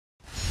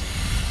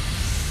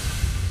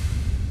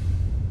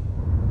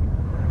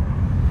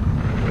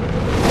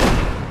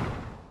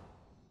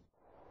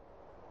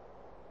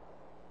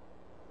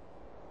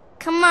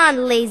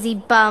on, lazy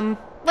bum.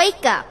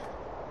 Wake up.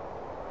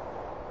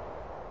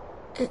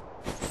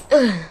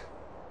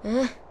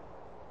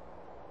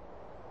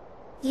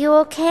 You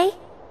okay?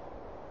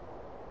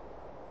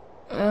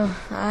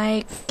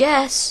 I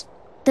guess.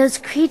 Those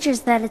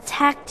creatures that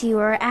attacked you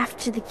are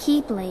after the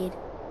Keyblade.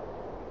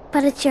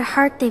 But it's your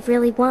heart they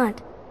really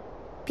want.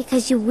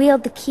 Because you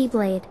wield the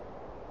Keyblade.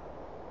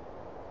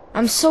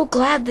 I'm so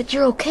glad that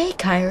you're okay,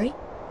 Kairi.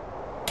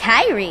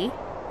 Kairi?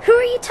 Who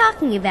are you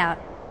talking about?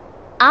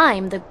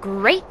 I'm the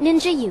great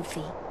ninja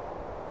Yuffie.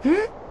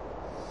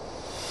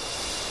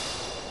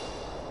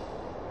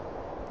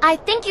 I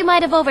think you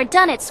might have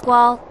overdone it,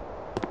 Squall.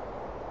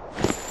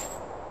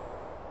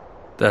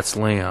 That's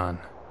Leon.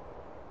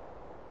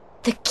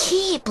 The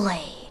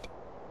Keyblade.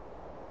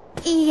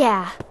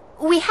 Yeah,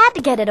 we had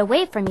to get it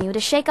away from you to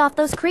shake off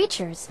those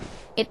creatures.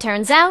 It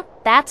turns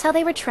out that's how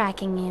they were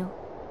tracking you.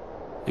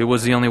 It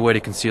was the only way to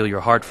conceal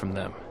your heart from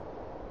them.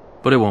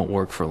 But it won't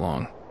work for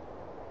long.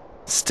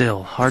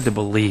 Still, hard to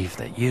believe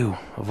that you,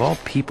 of all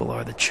people,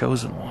 are the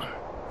chosen one.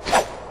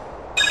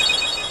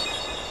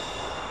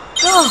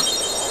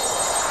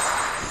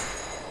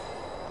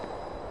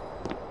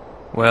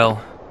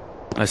 Well,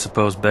 I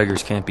suppose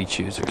beggars can't be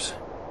choosers.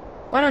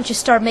 Why don't you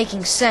start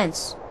making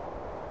sense?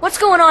 What's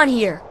going on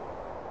here?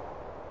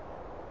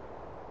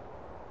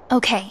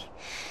 Okay,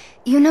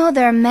 you know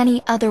there are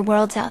many other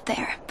worlds out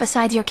there,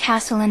 besides your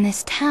castle in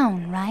this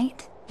town,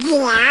 right?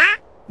 Yeah?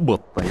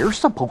 But they're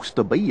supposed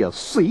to be a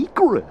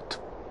secret.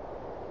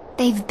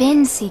 They've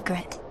been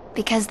secret,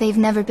 because they've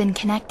never been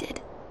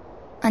connected.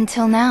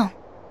 Until now.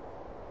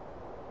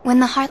 When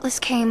the Heartless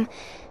came,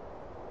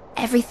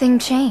 everything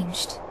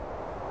changed.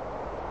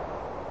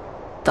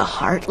 The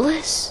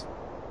Heartless?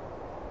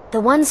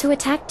 The ones who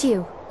attacked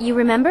you, you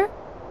remember?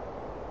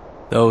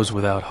 Those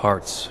without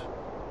hearts.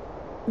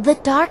 The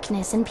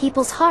darkness in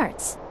people's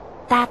hearts.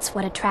 That's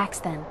what attracts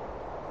them.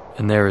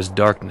 And there is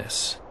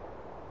darkness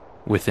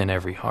within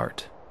every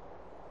heart.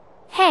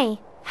 Hey,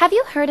 have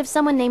you heard of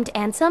someone named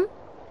Ansem?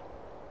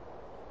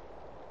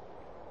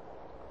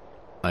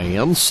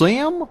 And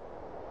Sam?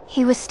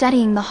 He was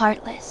studying the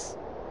Heartless.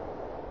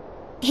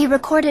 He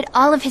recorded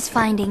all of his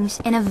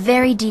findings in a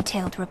very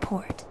detailed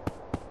report.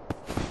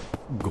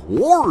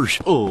 Gosh,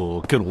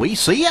 can we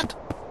see it?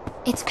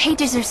 Its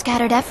pages are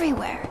scattered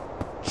everywhere.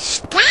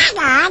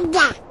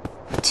 Scattered?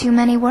 Too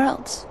many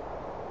worlds.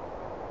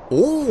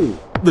 Oh,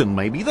 then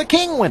maybe the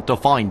king went to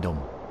find them.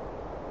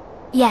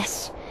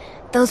 Yes,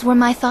 those were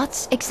my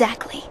thoughts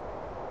exactly.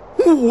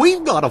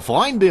 We've got to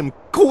find him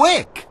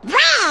quick.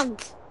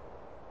 Right!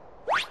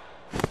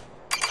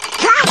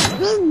 First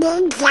we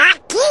need the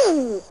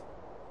key.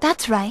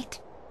 That's right.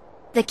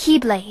 The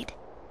Keyblade.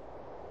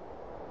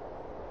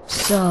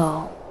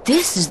 So,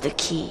 this is the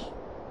key.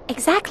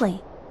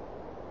 Exactly.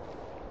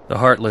 The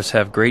Heartless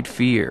have great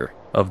fear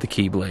of the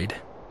Keyblade.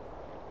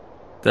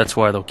 That's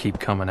why they'll keep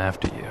coming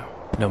after you,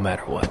 no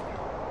matter what.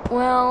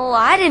 Well,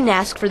 I didn't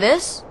ask for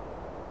this.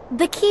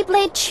 The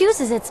Keyblade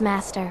chooses its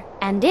master,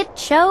 and it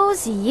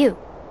chose you.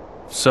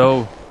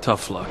 So,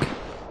 tough luck.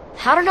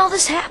 How did all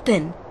this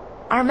happen?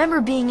 I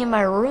remember being in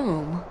my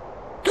room.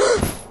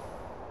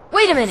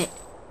 Wait a minute!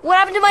 What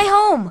happened to my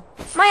home?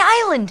 My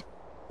island?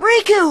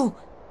 Riku!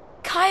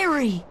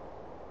 Kairi!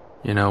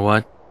 You know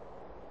what?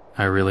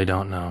 I really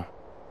don't know.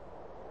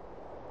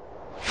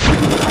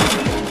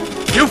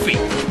 Yuffie!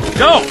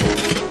 Go!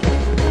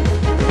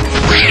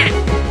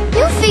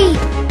 Yuffie!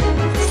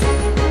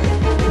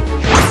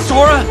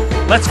 Sora,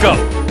 let's go!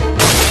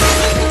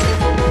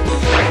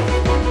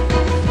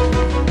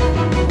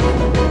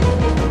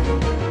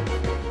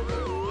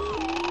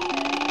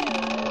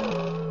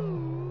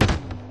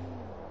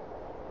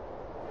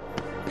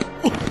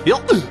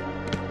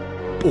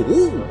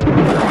 Oh!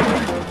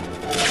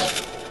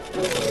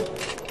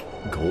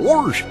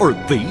 Gosh, are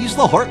these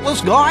the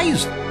Heartless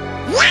guys?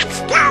 Let's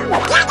go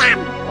get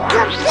them!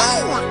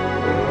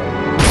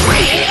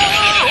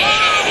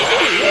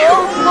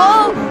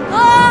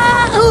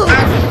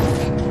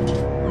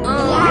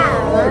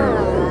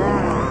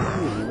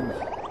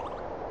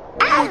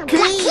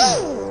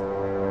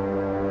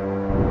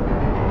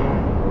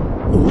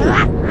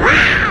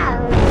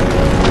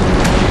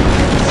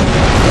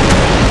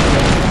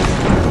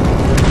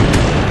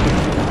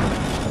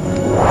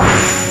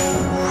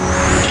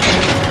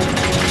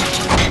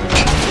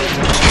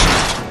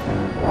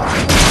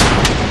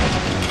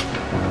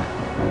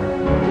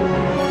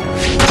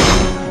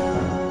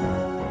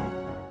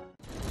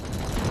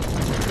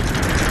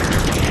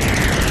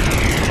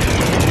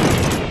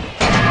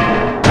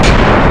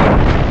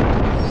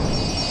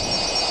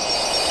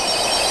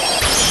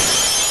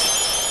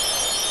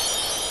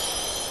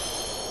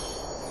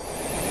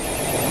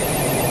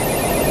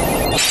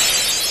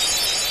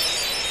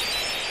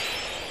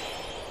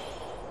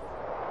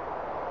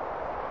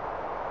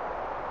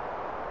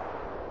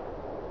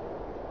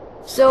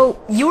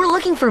 So, you were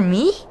looking for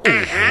me?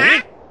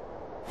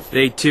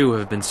 They too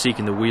have been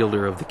seeking the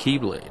wielder of the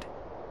Keyblade.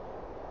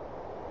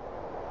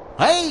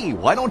 Hey,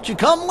 why don't you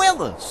come with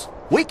us?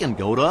 We can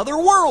go to other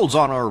worlds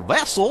on our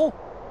vessel.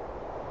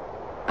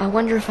 I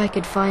wonder if I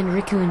could find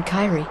Riku and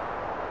Kairi.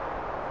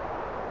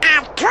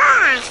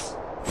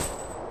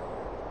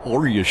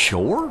 Are you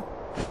sure?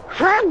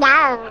 Who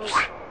knows?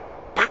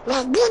 But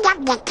we need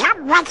him to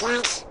come with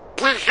us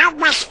to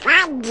help us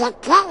find the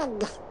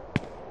kid.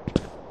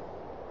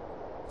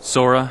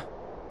 Sora,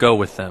 go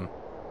with them.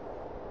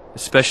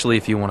 Especially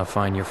if you want to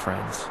find your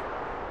friends.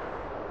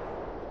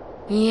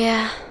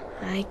 Yeah,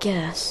 I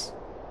guess.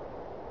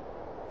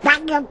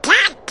 But you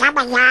can't come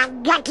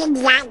along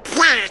looking like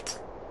that.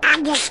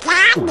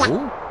 Understand?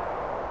 No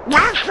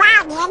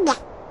crying,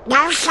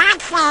 no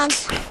sad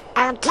face,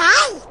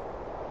 okay?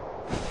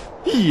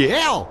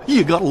 Yeah,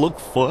 you gotta look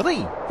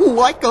funny,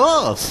 like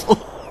us.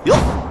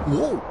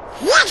 Whoa.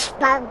 This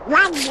boat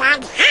runs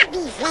on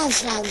happy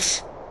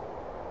faces.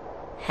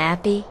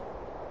 Happy?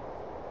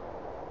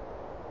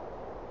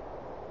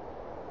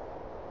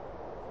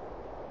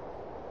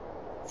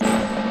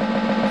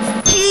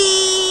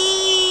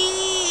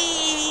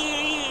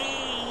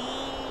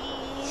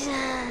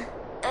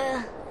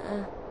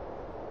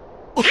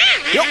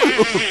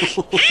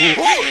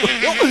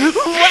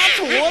 That's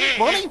one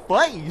funny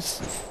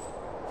face.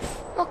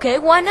 Okay,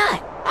 why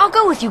not? I'll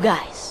go with you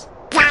guys.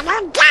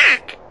 Donald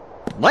Duck.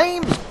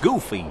 Name's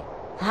Goofy.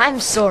 I'm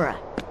Sora.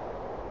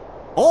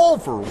 All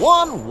for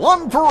one,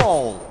 one for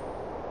all.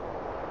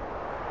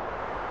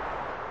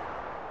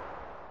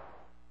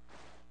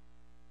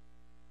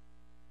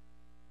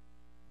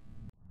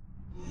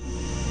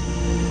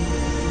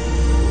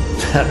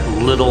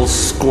 That little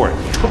squirt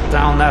took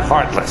down that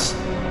Heartless.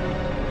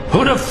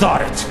 Who'd have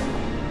thought it?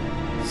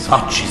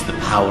 Such is the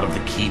power of the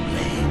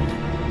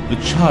Keyblade. The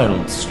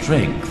child's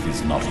strength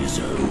is not his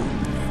own.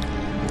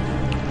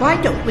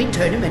 Why don't we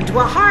turn him into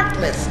a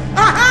Heartless?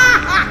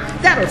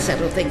 That'll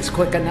settle things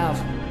quick enough.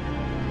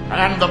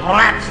 And the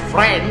brat's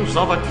friends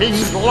are the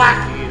king's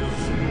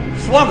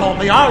lackeys. Slung on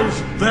the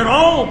ice, they're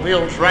all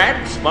built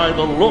rats by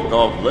the look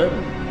of them.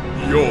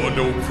 You're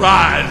no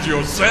prize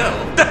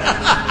yourself.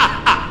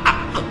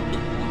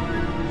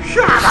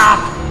 Shut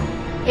up!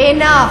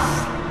 Enough!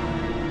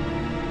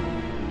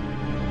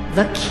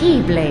 The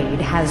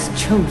Keyblade has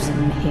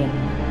chosen him.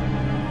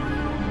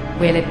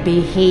 Will it be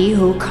he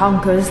who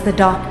conquers the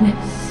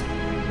darkness?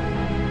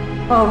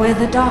 Or will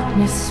the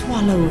darkness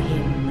swallow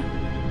him?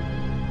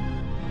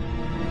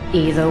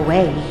 Either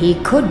way, he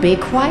could be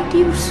quite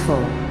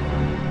useful.